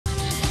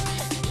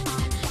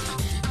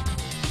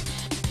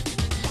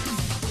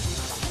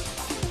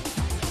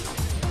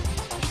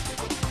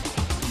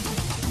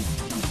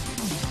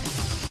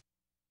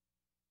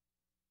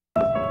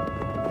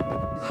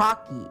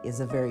Hockey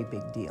is a very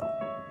big deal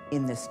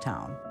in this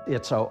town.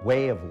 It's a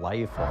way of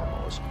life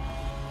almost.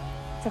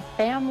 It's a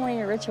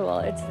family ritual.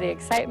 It's the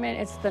excitement,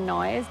 it's the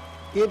noise.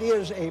 It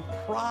is a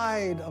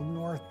pride of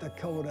North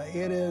Dakota.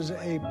 It is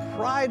a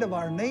pride of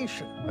our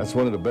nation. That's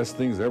one of the best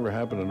things that ever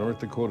happened in North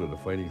Dakota, the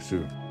Fighting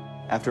Sioux.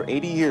 After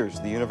 80 years,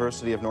 the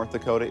University of North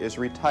Dakota is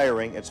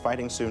retiring its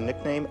Fighting Sioux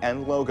nickname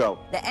and logo.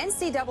 The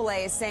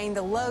NCAA is saying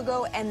the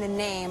logo and the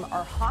name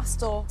are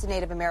hostile to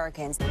Native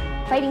Americans.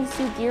 Fighting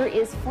Sioux gear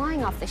is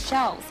flying off the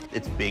shelves.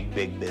 It's big,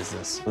 big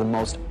business. The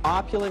most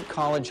opulent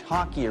college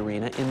hockey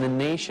arena in the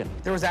nation.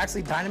 There was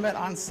actually dynamite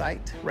on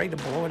site, ready to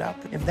blow it up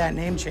if that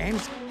name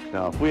changed.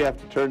 Now, if we have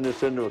to turn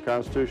this into a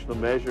constitutional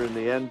measure in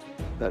the end,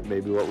 that may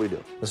be what we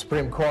do. The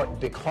Supreme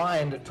Court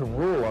declined to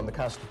rule on the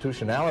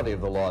constitutionality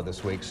of the law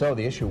this week, so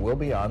the issue will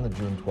be on the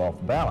June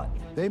 12th ballot.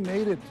 They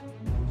made it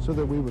so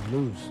that we would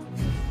lose.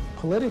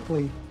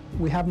 Politically,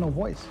 we have no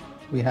voice.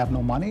 We have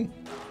no money,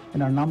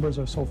 and our numbers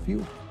are so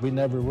few. We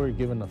never were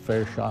given a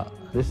fair shot.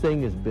 This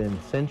thing has been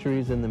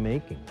centuries in the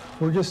making.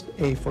 We're just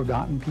a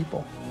forgotten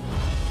people.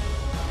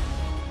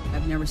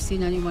 I've never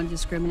seen anyone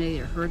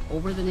discriminate or hurt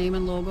over the name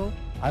and logo.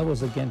 I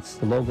was against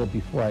the logo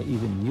before I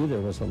even knew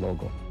there was a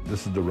logo.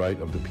 This is the right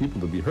of the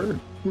people to be heard.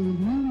 The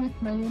new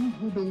nickname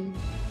will be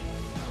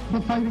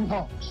the Fighting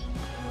Hawks.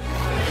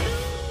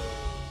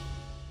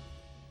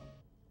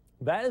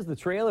 That is the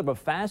trailer of a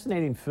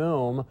fascinating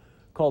film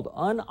called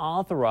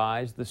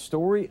Unauthorized, the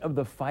story of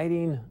the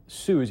Fighting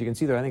Sioux. As you can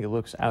see there, I think it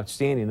looks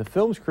outstanding. The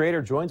film's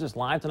creator joins us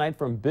live tonight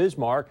from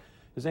Bismarck.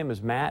 His name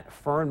is Matt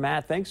Fern.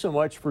 Matt, thanks so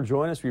much for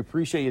joining us. We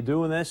appreciate you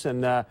doing this.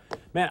 And,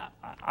 man,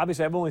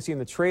 obviously I've only seen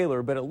the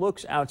trailer, but it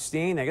looks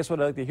outstanding. I guess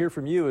what I'd like to hear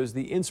from you is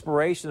the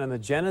inspiration and the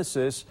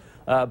genesis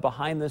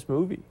behind this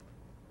movie.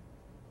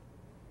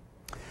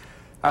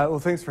 Well,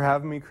 thanks for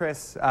having me,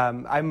 Chris.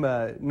 I'm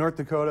North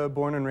Dakota,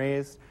 born and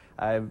raised.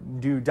 I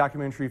do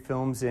documentary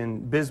films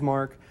in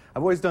Bismarck.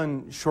 I've always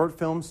done short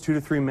films, 2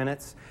 to 3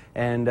 minutes,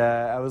 and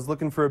I was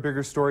looking for a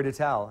bigger story to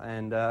tell.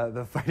 And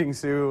the Fighting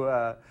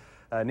Sioux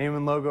name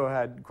and logo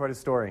had quite a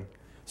story.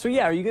 So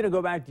yeah, are you going to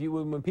go back,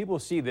 when people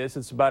see this,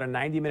 it's about a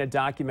 90-minute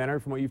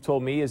documentary from what you've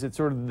told me. Is it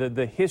sort of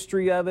the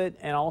history of it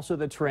and also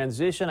the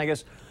transition? I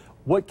guess,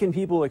 what can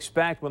people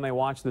expect when they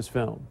watch this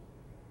film?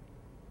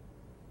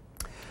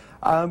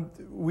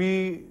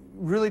 We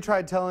really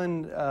tried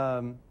telling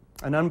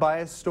an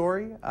unbiased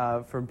story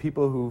from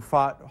people who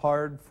fought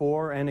hard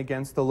for and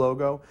against the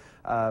logo.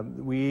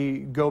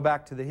 We go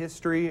back to the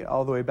history,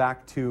 all the way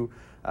back to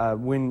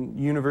when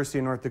University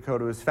of North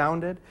Dakota was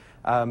founded.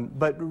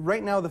 But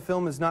right now the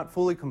film is not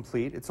fully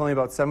complete. It's only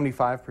about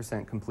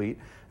 75% complete.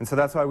 And so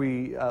that's why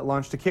we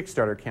launched a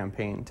Kickstarter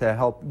campaign to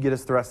help get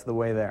us the rest of the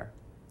way there.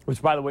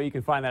 Which, by the way, you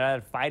can find that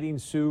at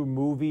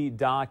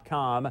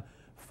fightingsiouxmovie.com.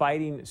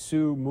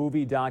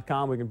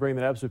 fightingsiouxmovie.com. We can bring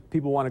that up so if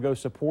people want to go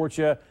support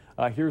you.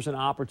 Here's an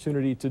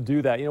opportunity to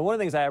do that. You know, one of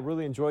the things I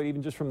really enjoyed,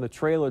 even just from the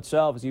trailer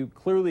itself, is you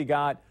clearly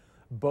got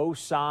both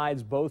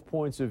sides, both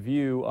points of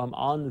view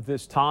on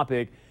this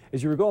topic.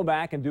 As you were going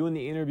back and doing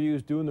the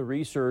interviews, doing the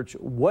research,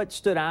 what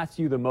stood out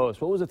to you the most?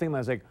 What was the thing that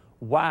was like,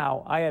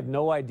 wow, I had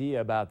no idea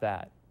about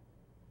that?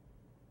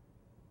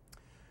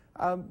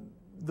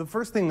 The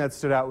first thing that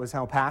stood out was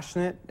how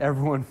passionate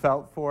everyone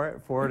felt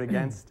for it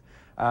against.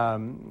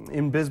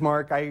 In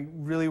Bismarck, I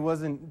really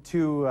wasn't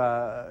too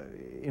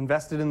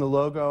invested in the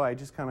logo. I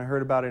just kind of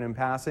heard about it in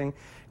passing.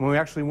 And when we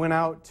actually went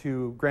out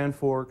to Grand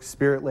Forks,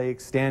 Spirit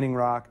Lake, Standing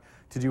Rock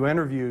to do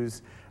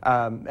interviews,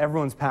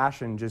 everyone's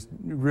passion just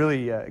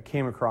really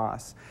came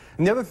across.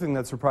 And the other thing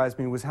that surprised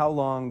me was how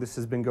long this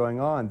has been going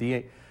on.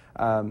 The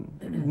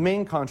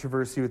main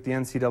controversy with the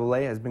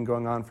NCAA has been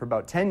going on for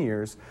about 10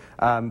 years,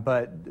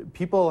 but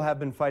people have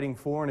been fighting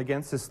for and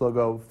against this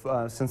logo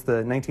since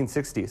the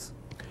 1960s.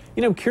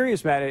 You know, I'm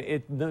curious,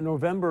 Matt,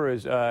 November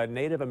is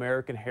Native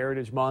American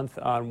Heritage Month.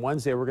 On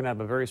Wednesday, we're going to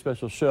have a very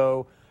special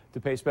show to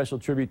pay special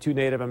tribute to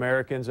Native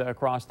Americans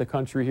across the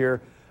country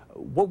here.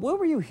 What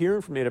were you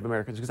hearing from Native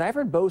Americans? Because I've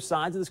heard both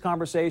sides of this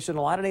conversation.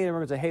 A lot of Native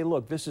Americans say, hey,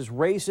 look, this is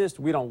racist.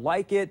 We don't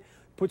like it.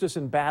 Puts us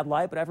in bad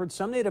light. But I've heard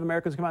some Native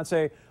Americans come out and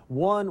say,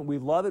 one, we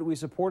love it, we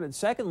support it.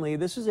 Secondly,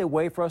 this is a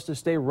way for us to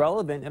stay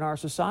relevant in our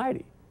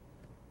society.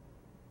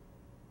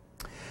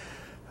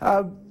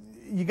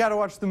 You got to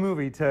watch the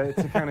movie to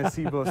kind of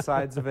see both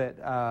sides of it.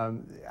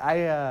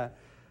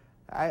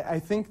 I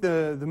think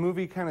the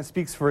movie kind of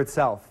speaks for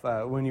itself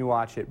when you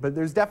watch it, but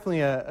there's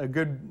definitely a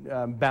good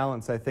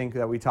balance, I think,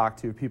 that we talk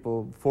to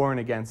people for and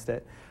against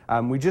it.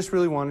 We just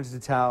really wanted to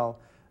tell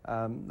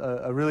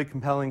a really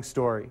compelling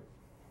story.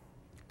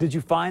 Did you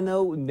find,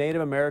 though,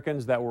 Native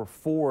Americans that were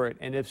for it,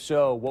 and if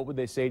so, what would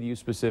they say to you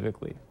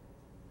specifically?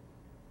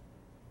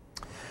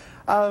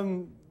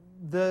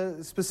 The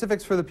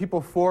specifics for the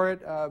people for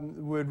it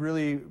would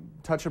really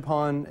touch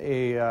upon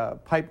a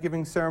pipe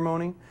filling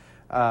ceremony,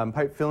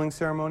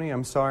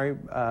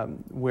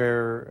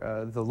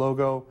 where the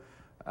logo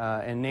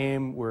and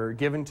name were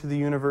given to the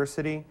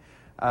university.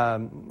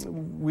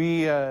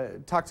 We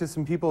talked to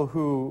some people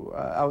who,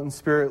 out in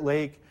Spirit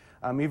Lake,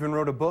 even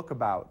wrote a book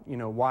about,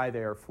 why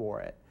they're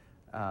for it.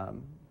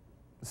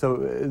 So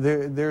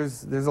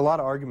there's a lot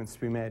of arguments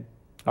to be made.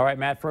 All right,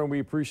 Matt Fern, we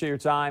appreciate your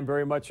time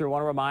very much. I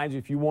want to remind you,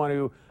 if you want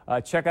to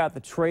check out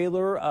the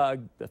trailer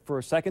for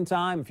a second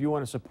time, if you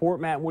want to support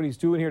Matt and what he's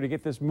doing here to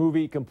get this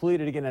movie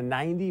completed, again, a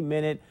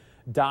 90-minute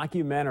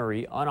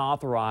documentary,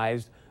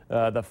 unauthorized,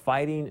 the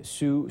Fighting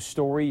Sioux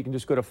story. You can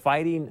just go to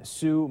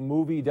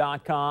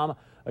fightingsiouxmovie.com.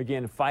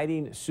 Again,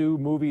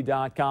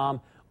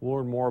 fightingsiouxmovie.com. We'll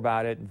learn more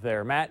about it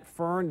there. Matt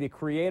Fern, the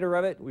creator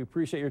of it, we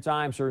appreciate your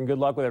time, sir, and good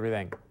luck with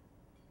everything.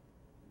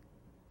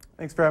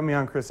 Thanks for having me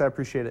on, Chris. I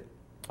appreciate it.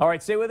 All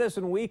right, stay with us.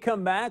 When we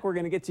come back, we're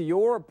going to get to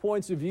your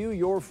points of view,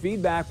 your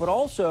feedback, but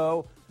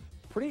also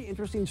pretty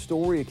interesting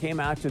story that came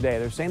out today.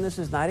 They're saying this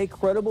is not a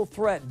credible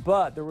threat,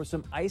 but there was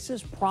some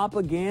ISIS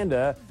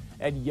propaganda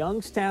at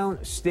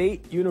Youngstown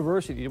State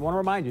University. I want to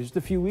remind you, just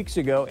a few weeks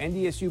ago,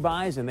 NDSU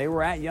Bison, they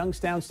were at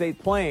Youngstown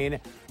State playing.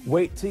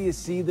 Wait till you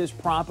see this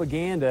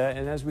propaganda.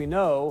 And as we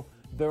know,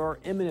 there are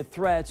imminent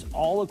threats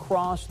all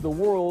across the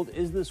world.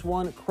 Is this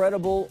one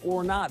credible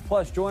or not?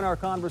 Plus, join our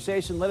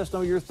conversation. Let us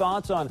know your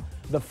thoughts on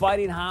the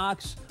Fighting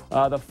Hawks,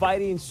 the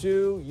Fighting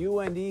Sioux,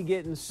 UND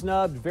getting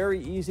snubbed.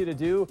 Very easy to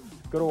do.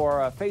 Go to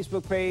our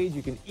Facebook page.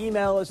 You can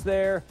email us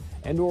there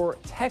and or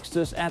text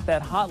us at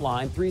that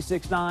hotline,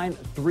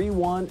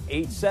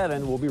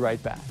 369-3187. We'll be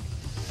right back.